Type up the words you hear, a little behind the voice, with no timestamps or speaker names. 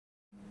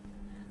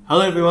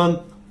Hello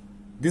everyone,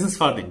 this is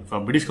Fardin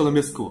from British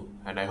Columbia School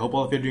and I hope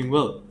all of you are doing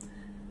well.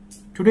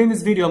 Today in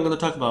this video I'm going to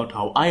talk about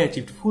how I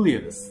achieved full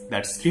AS,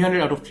 that's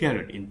 300 out of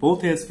 300 in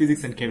both AS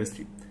Physics and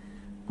Chemistry.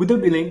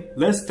 Without delaying,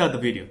 let's start the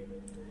video.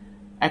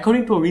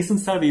 According to a recent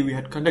survey we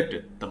had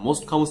conducted, the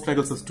most common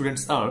struggles of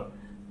students are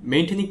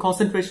maintaining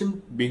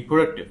concentration, being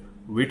productive,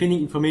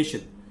 retaining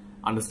information,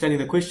 understanding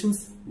the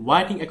questions,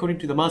 writing according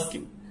to the mark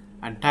scheme,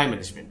 and time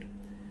management.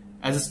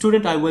 As a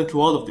student I went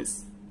through all of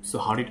this, so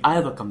how did I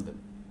overcome them?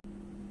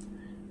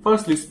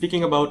 Firstly,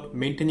 speaking about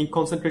maintaining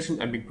concentration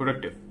and being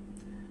productive.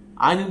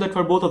 I knew that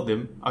for both of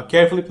them, a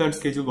carefully planned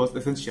schedule was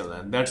essential,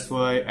 and that's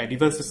why I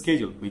devised a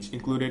schedule which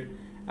included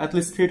at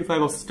least 3 to 5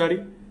 hours of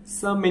study,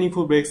 some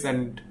meaningful breaks,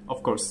 and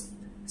of course,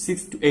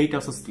 6 to 8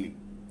 hours of sleep.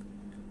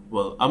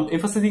 Well, I'm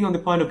emphasizing on the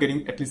point of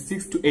getting at least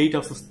 6 to 8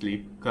 hours of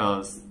sleep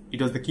because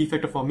it was the key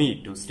factor for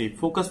me to stay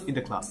focused in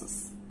the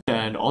classes.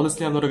 And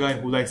honestly, I'm not a guy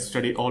who likes to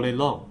study all day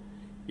long.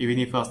 Even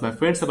if I ask my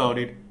friends about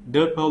it,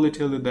 they'll probably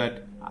tell you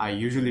that I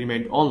usually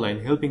remained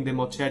online helping them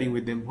or chatting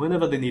with them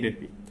whenever they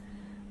needed me.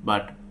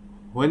 But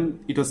when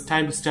it was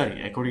time to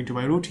study according to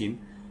my routine,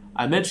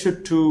 I made sure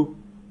to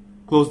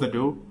close the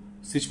door,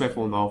 switch my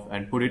phone off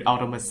and put it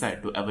out of my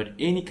sight to avoid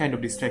any kind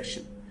of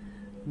distraction.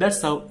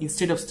 That's how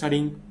instead of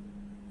studying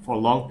for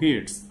long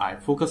periods, I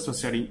focused on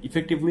studying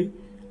effectively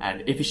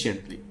and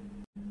efficiently.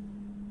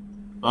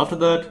 After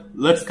that,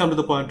 let's come to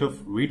the point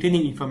of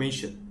retaining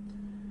information.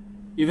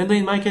 Even though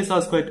in my case I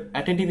was quite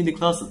attentive in the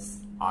classes,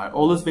 I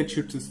always made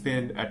sure to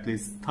spend at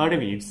least 30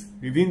 minutes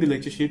reviewing the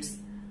lecture sheets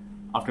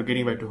after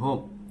getting back to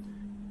home.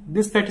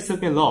 This practice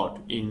helped me a lot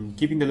in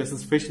keeping the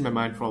lessons fresh in my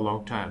mind for a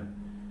long time.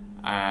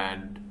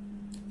 And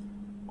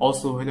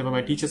also, whenever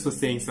my teachers were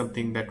saying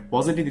something that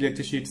wasn't in the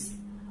lecture sheets,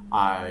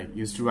 I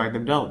used to write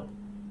them down.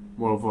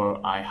 Moreover,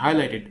 I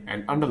highlighted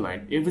and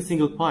underlined every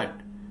single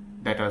point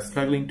that I was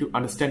struggling to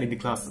understand in the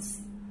classes,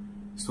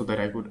 so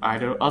that I could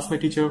either ask my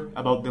teacher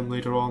about them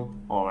later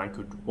on or I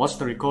could watch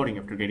the recording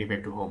after getting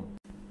back to home.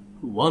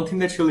 One thing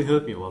that really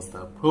helped me was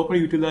the proper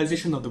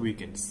utilization of the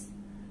weekends.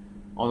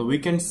 On the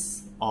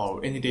weekends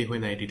or any day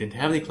when I didn't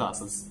have any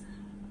classes,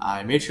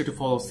 I made sure to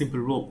follow a simple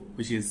rule,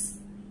 which is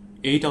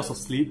 8 hours of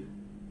sleep,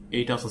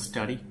 8 hours of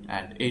study,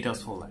 and 8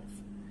 hours for life.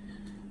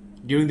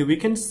 During the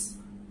weekends,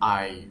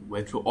 I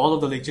went through all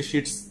of the lecture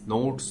sheets,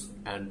 notes,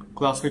 and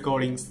class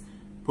recordings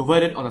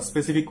provided on a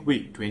specific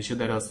week to ensure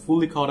that I was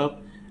fully caught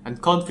up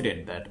and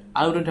confident that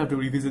I wouldn't have to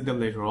revisit them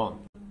later on.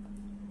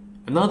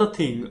 Another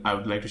thing I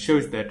would like to share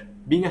is that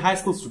being a high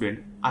school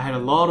student, I had a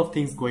lot of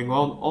things going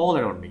on all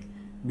around me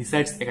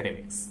besides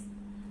academics.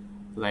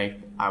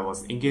 Like, I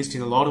was engaged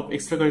in a lot of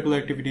extracurricular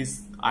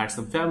activities, I had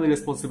some family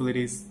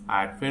responsibilities,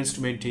 I had friends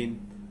to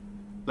maintain,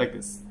 like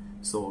this.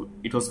 So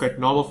it was quite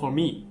normal for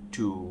me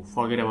to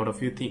forget about a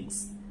few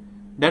things.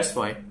 That's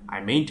why I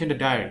maintained a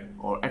diary,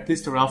 or at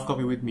least a rough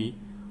copy with me,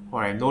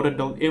 where I noted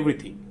down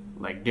everything,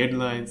 like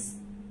deadlines,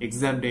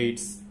 exam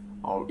dates,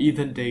 or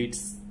event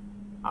dates,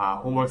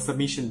 homework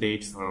submission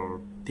dates, or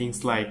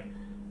things like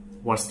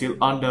what's still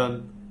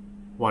undone,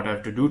 what I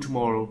have to do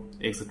tomorrow,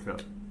 etc.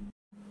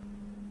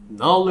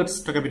 Now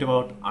let's talk a bit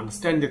about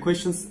understanding the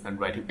questions and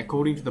writing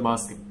according to the mark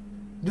scheme.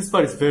 This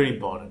part is very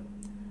important.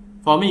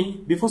 For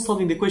me, before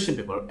solving the question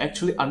paper,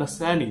 actually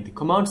understanding the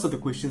commands of the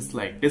questions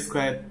like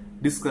describe,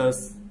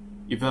 discuss,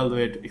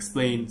 evaluate,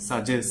 explain,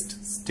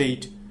 suggest,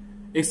 state,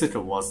 etc.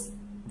 was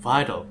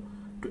vital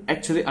to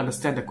actually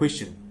understand the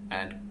question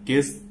and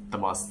guess the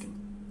mark scheme.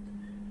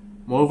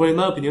 Moreover, in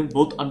my opinion,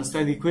 both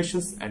understanding the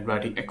questions and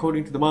writing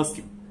according to the mark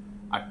scheme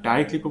are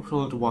directly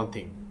proportional to one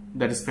thing,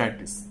 that is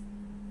practice.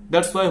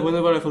 That's why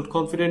whenever I felt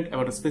confident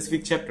about a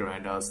specific chapter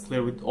and I was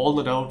clear with all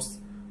the doubts,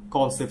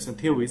 concepts and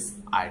theories,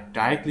 I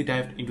directly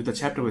dived into the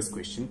chapter-wise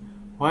question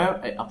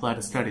where I applied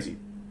a strategy.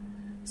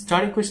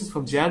 Starting questions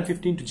from Jan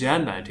 15 to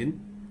Jan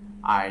 19,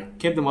 I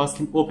kept the mark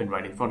scheme open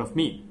right in front of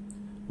me.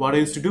 What I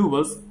used to do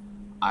was,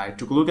 I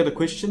took a look at the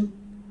question,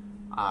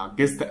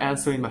 guessed the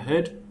answer in my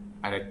head,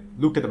 and I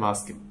looked at the mark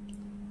scheme.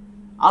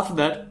 After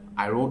that,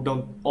 I wrote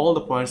down all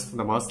the points from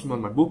the mark scheme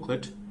on my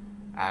booklet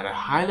and I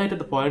highlighted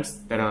the points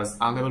that I was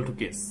unable to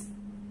guess.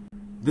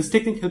 This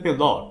technique helped me a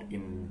lot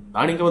in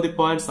learning about the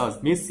points I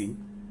was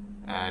missing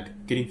and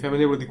getting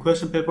familiar with the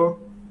question paper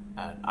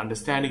and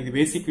understanding the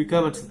basic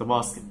requirements of the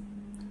mark scheme.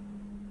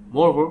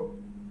 Moreover,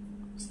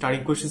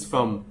 starting questions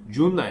from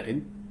June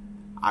 19,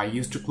 I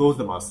used to close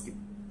the mark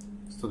scheme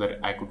so that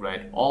I could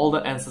write all the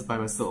answers by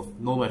myself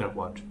no matter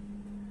what.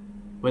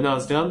 When I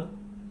was done,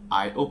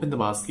 I opened the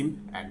mark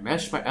scheme and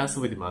matched my answer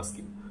with the mark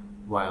scheme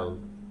while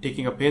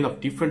taking a pen of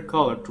different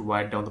color to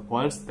write down the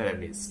points that I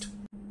missed.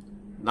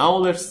 Now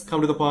let's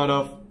come to the part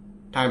of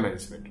time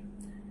management.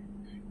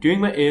 During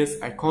my AS,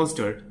 I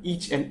considered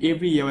each and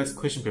every year's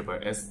question paper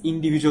as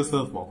individual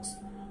self-mocks,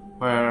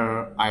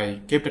 where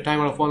I kept a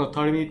timer of 1 or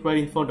 30 minutes right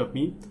in front of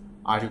me.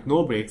 I took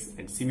no breaks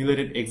and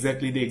simulated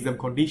exactly the exam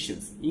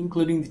conditions,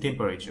 including the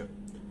temperature.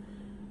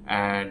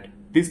 And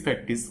this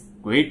practice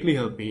greatly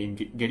helped me in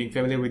getting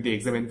familiar with the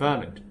exam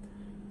environment.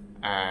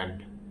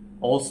 And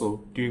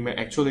also, during my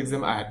actual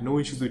exam, I had no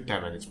issues with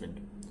time management.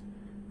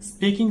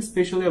 Speaking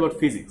especially about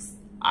physics,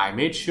 I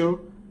made sure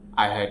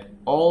I had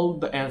all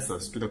the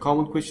answers to the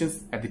common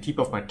questions at the tip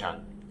of my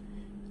tongue.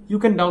 You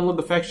can download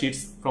the fact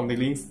sheets from the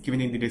links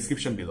given in the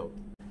description below.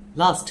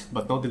 Last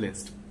but not the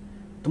least,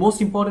 the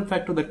most important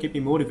factor that kept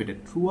me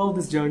motivated throughout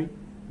this journey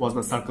was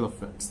my circle of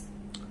friends.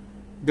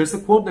 There's a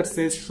quote that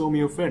says, "Show me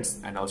your friends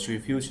and I'll show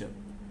you future."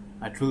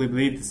 I truly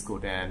believe this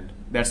quote, and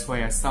that's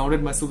why I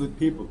surrounded myself with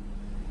people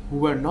who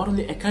were not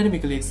only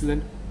academically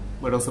excellent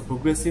but also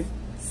progressive,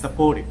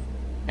 supportive,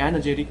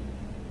 energetic,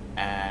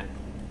 and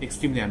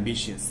extremely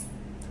ambitious.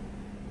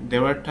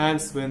 There were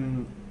times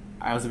when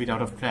I was a bit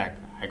out of track,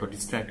 I got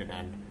distracted,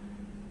 and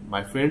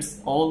my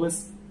friends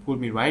always pulled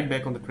me right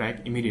back on the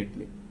track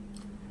immediately.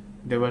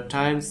 There were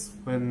times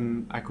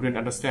when I couldn't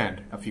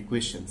understand a few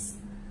questions,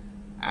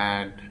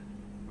 and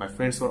my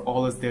friends were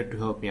always there to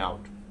help me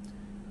out.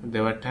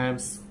 There were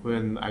times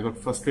when I got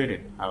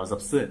frustrated, I was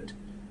upset,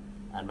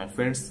 and my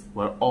friends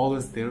were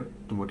always there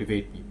to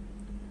motivate me.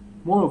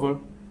 Moreover,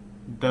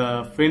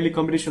 the friendly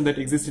competition that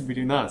existed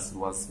between us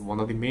was one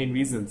of the main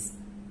reasons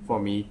for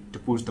me to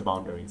push the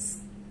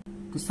boundaries.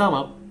 To sum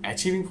up,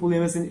 achieving full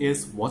MS in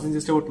AS wasn't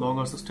just about long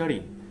hours of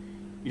studying.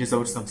 It is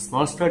about some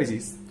smart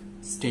strategies,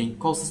 staying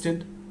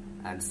consistent,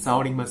 and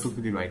surrounding myself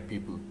with the right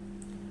people.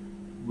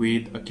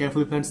 With a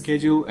carefully planned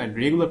schedule and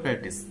regular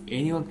practice,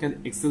 anyone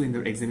can excel in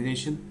their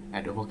examination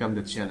and overcome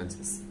the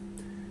challenges.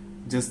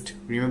 Just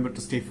remember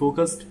to stay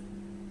focused,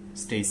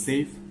 stay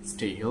safe,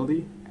 stay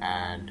healthy,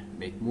 and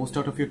make most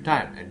out of your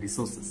time and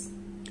resources.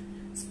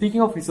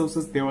 Speaking of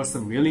resources, there were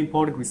some really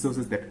important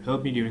resources that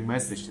helped me during my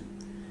session.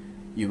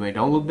 You may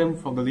download them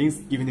from the links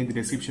given in the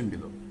description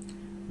below.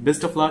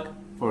 Best of luck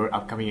for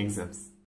upcoming exams.